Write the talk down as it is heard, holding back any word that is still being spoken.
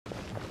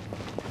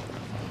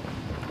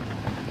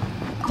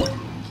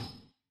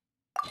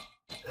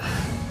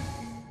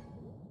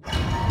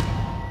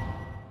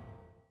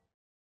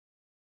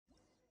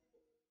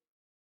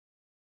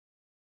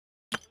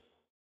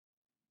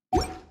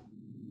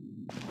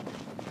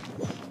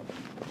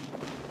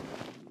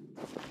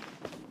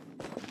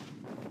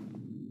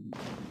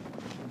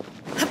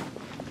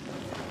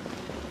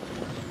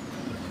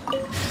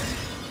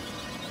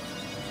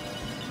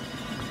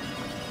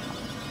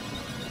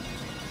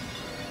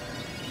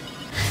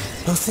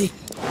Lucy,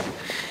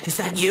 is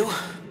that you?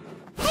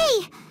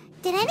 Hey,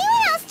 did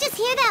anyone else just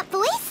hear that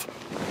voice?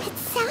 It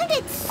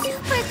sounded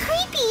super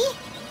creepy.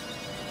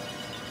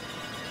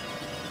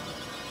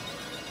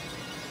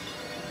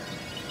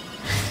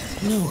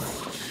 No.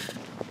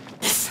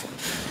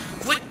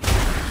 What?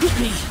 With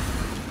me.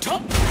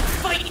 Don't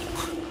fight.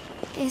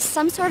 Is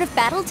some sort of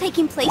battle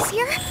taking place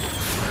here?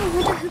 I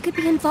wonder who could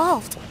be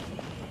involved.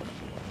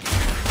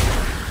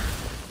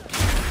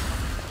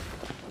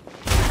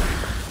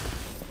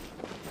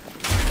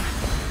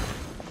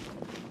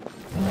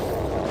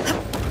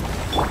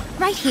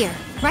 Right here,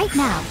 right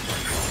now.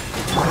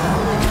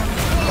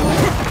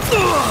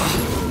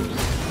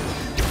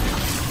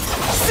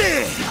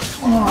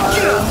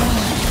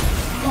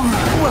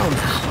 Well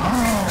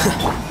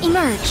now.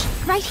 Emerge,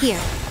 right here.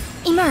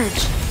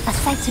 Emerge, a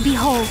sight to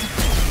behold.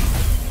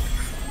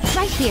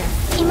 Right here,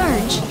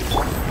 emerge.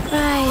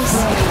 Rise.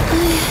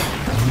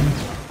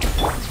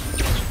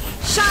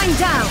 Shine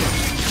down!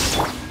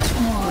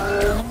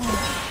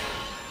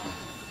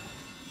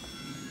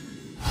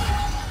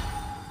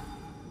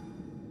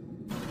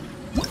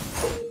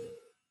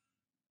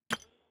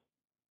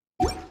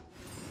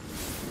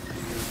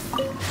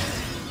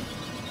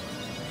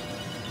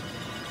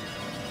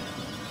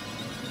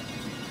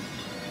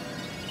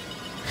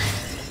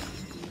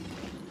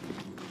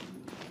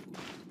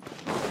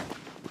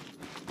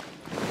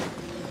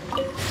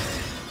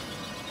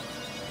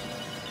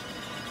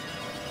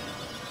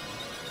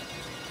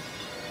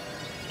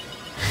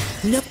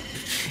 No,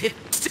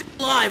 it's still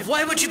alive.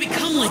 Why would you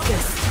become like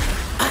this?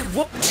 I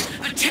won't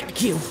attack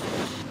you.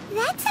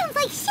 That sounds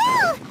like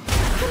Shell.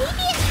 Could he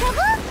be in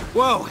trouble?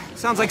 Whoa,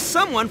 sounds like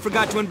someone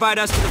forgot to invite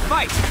us to the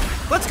fight.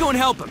 Let's go and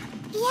help him.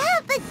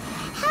 Yeah, but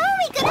how are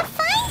we gonna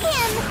find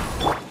him?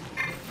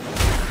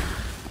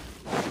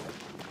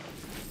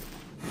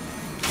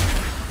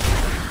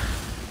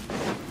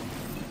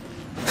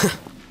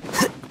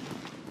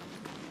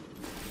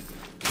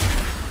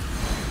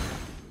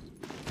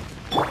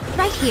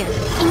 Right here,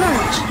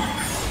 emerge.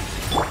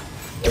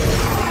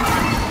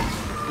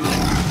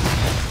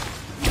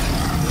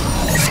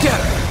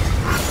 Scatter.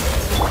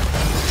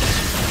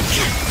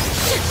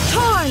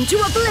 Torn to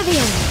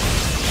oblivion!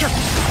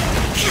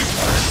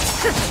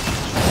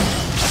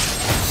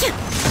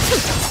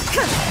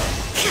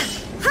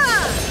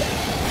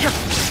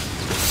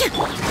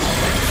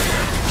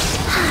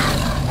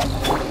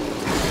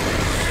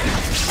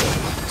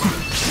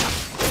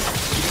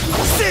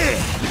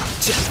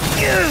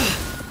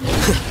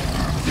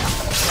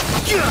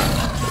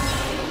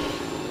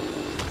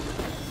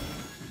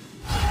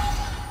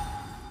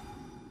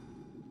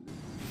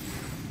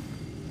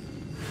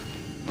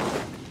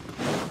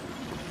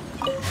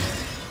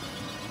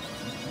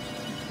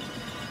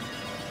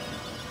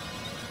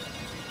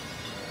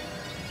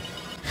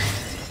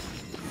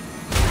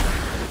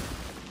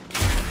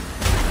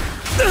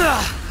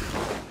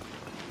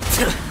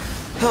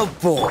 Oh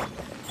boy.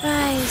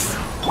 Rise.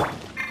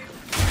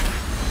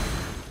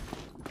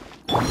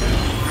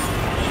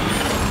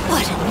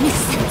 What a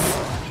nuisance!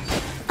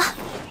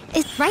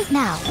 It's right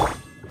now.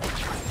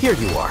 Here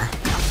you are.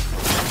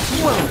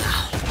 Well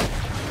now.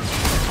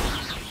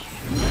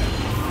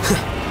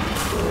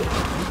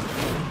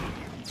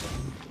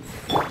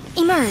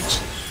 Emerge.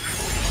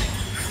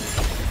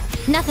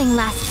 Nothing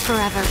lasts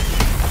forever.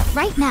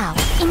 Right now,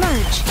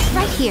 emerge.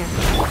 Right here.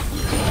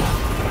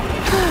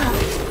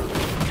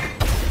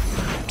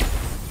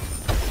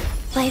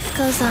 Life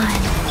goes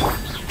on.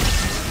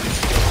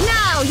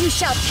 Now you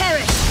shall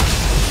perish!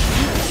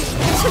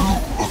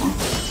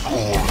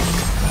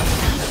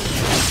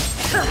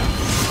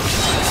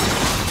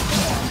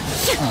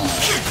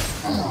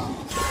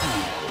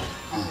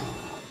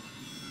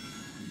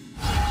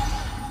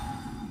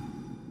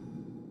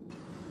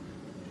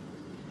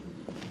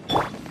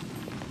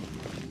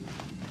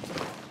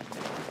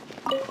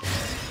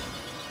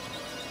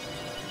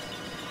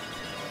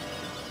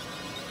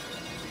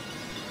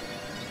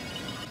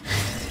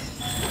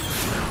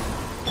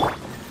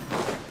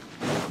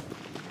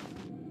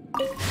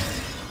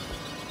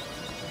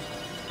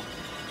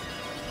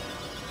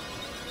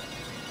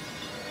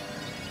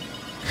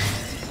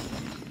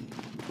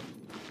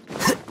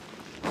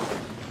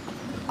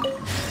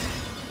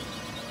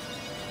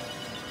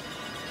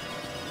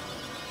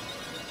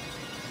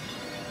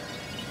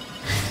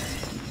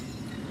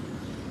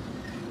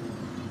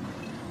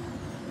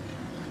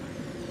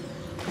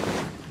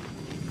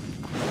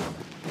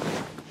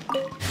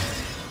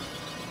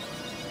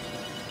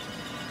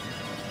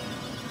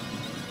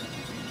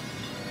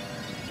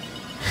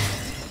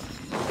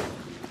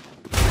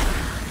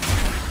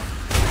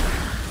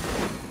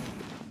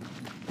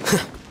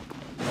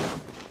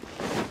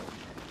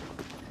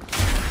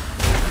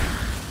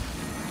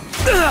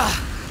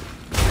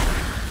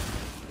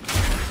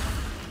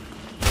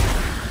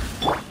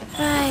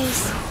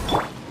 Rise.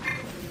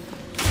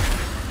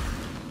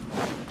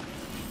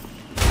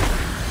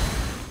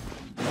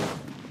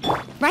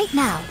 Right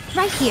now,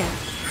 right here.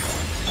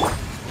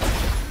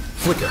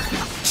 Flicker.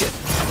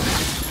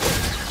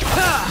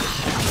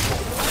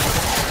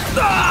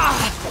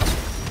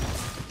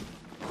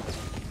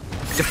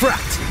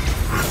 Defract.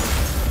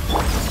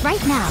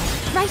 Right now.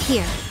 Right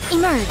here.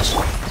 Emerge.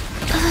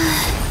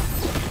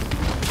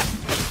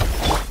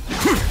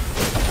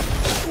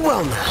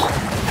 Well now.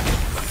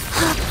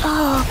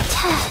 Oh,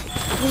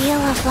 Wheel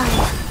of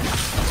Life.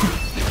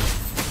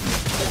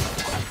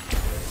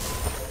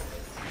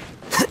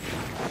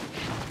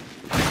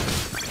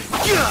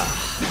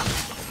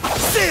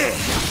 Sit.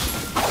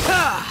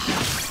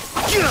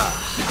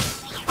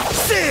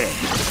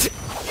 Sit.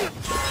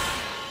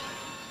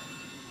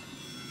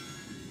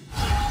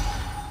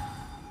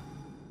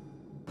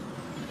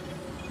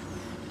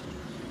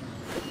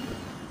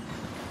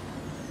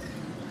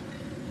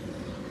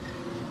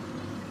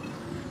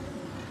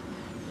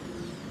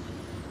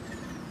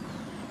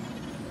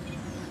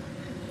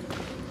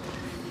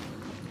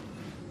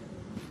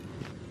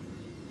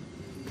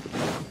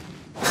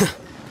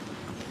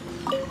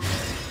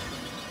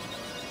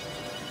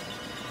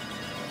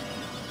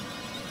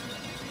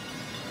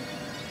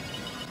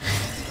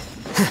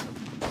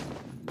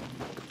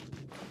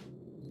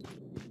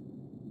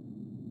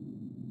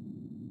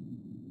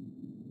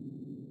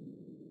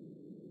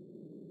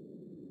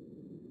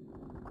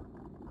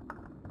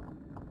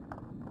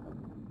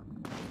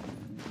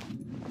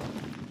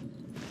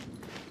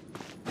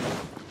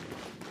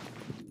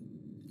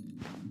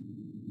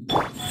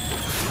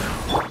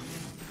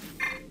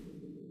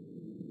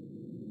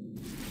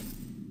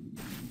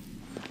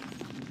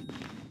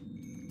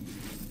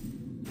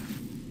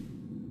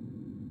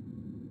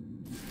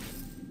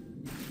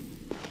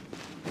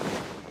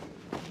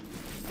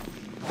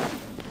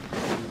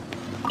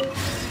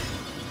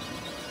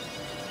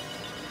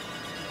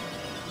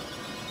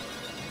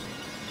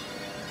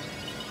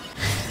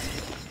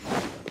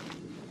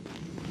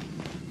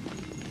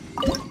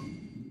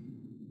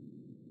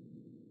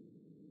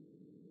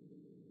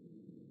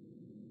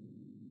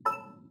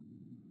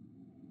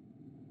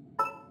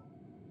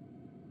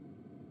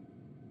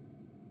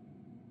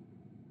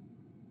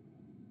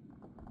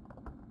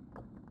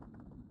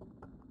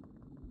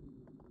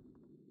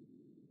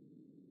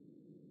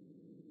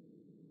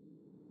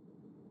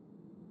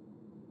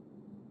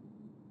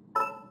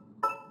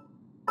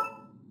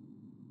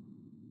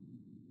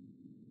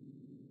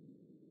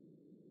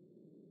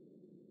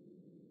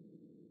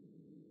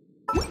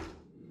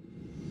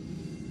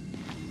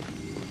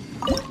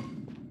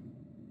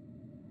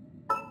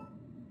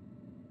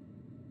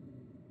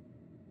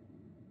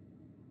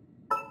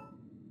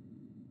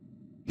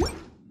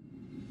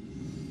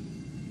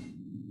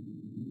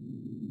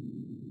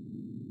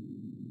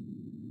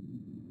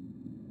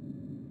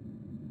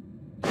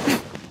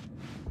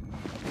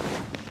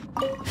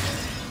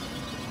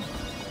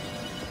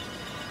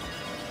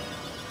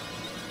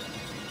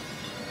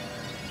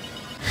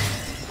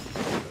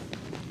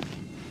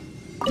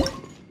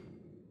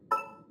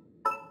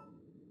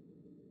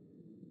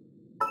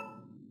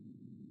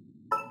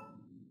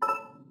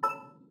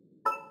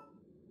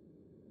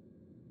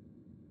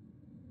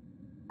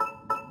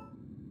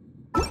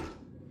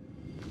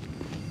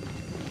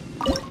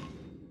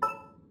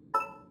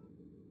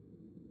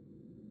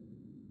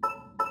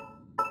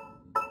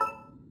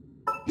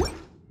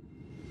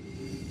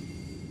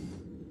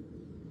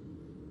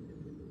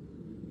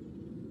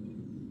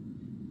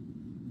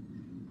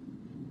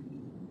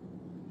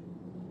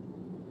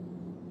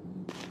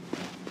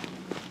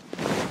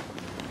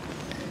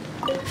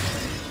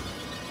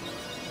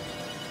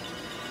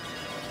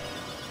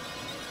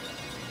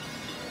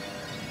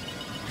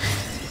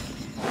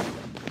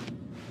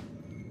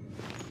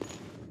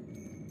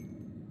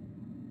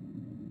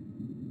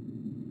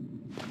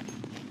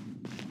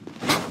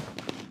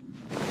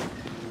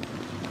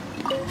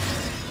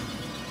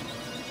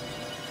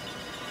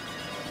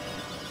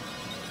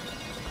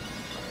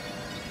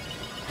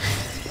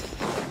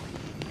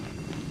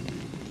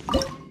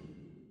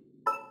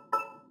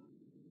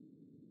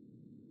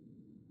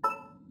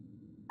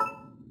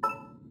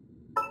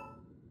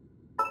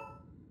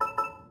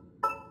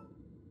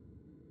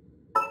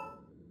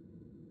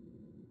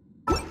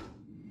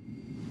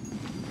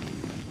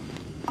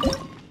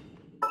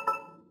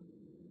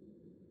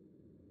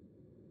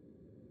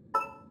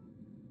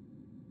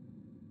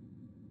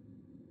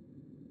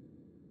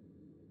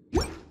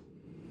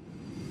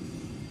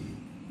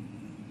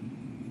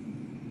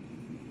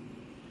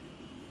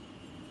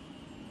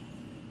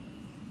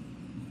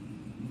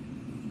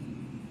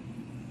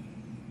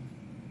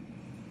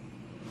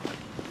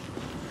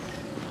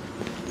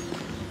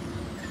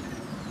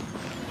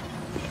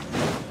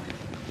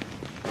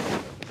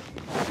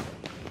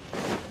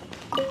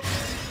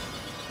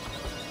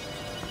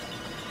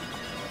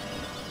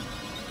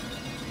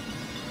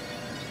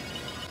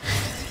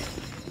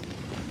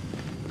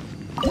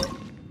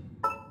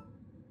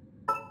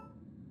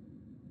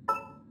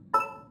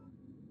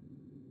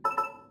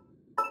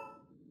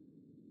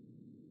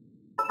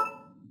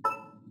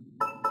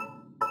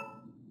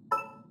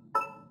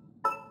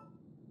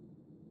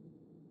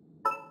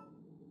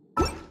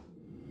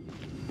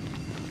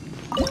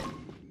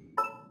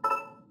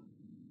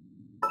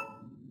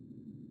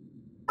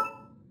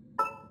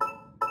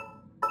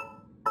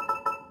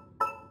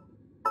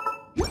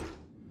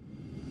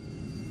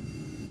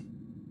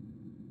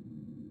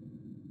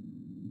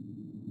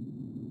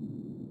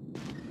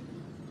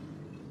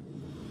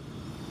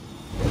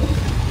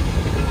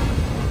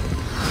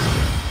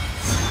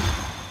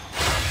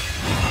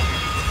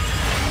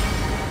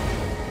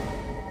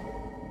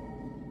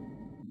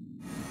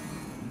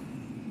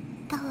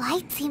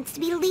 Seems to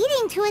be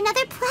leading to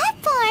another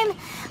platform.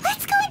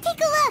 Let's go and take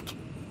a look.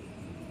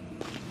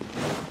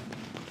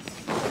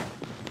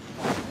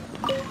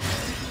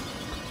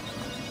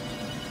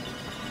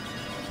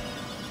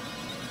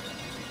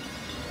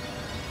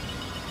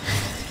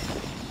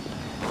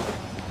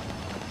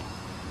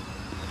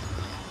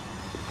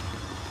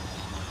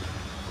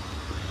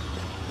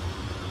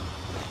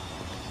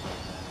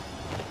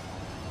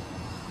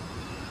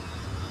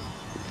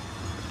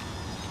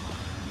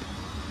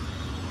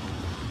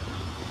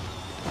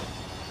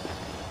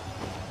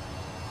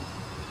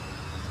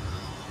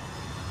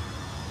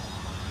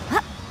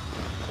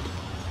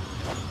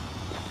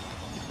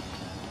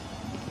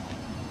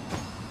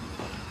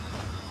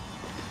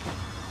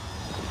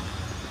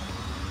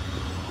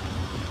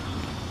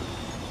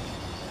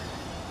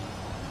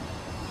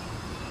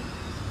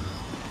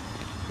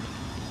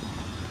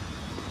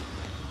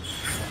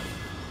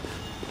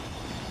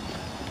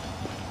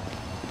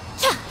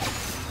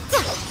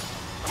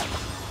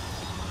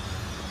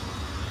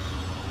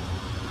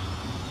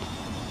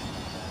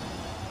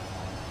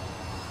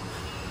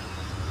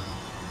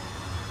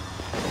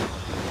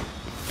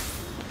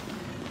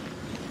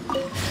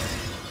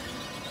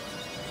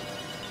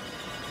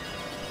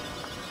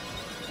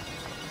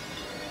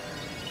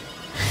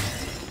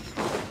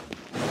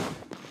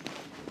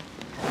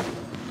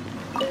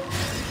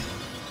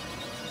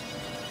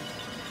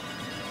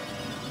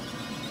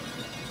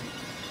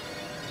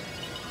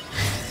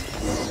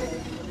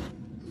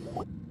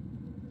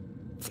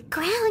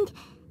 Ground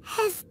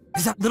has...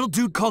 Is that little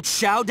dude called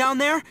Xiao down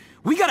there?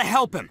 We gotta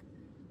help him.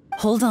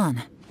 Hold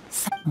on.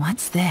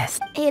 What's this?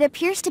 It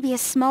appears to be a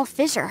small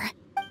fissure.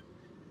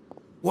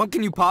 What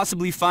can you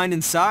possibly find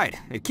inside?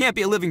 It can't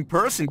be a living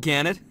person,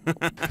 can it?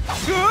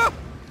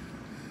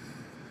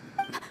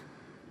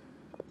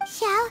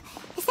 Xiao,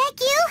 is that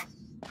you?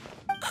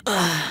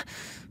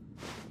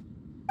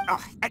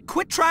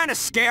 Quit trying to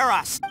scare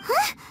us!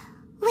 Huh?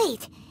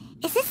 Wait,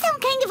 is this some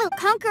kind of a...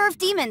 Conqueror of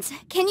demons,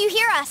 can you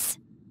hear us?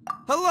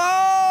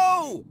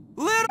 Hello!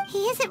 Little... He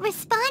isn't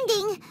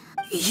responding.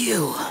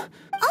 You.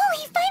 Oh,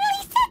 he finally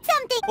said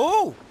something!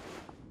 Oh!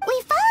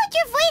 We followed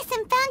your voice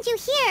and found you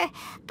here,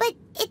 but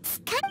it's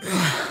kind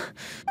of...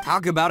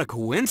 Talk about a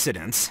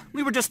coincidence.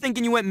 We were just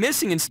thinking you went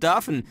missing and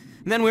stuff, and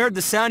then we heard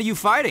the sound of you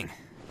fighting.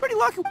 Pretty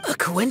lucky. A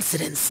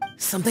coincidence?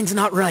 Something's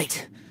not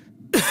right.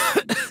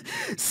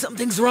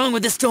 Something's wrong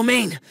with this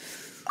domain.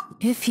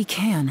 If he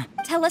can.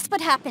 Tell us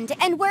what happened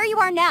and where you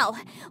are now.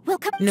 We'll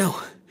come...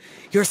 No.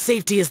 Your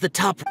safety is the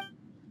top...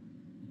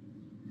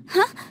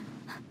 Huh?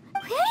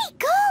 Where'd he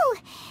go?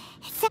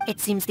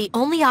 It seems the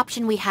only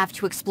option we have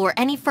to explore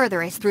any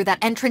further is through that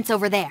entrance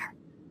over there.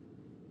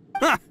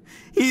 Huh!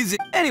 Easy.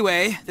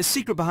 Anyway, the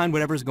secret behind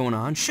whatever's going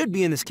on should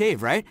be in this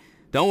cave, right?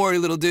 Don't worry,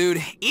 little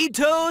dude.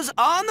 Ito's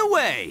on the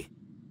way!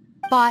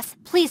 Boss,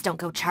 please don't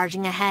go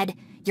charging ahead.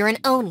 You're an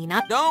Oni,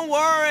 not... Don't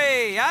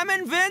worry! I'm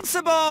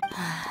invincible!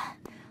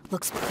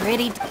 Looks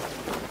pretty...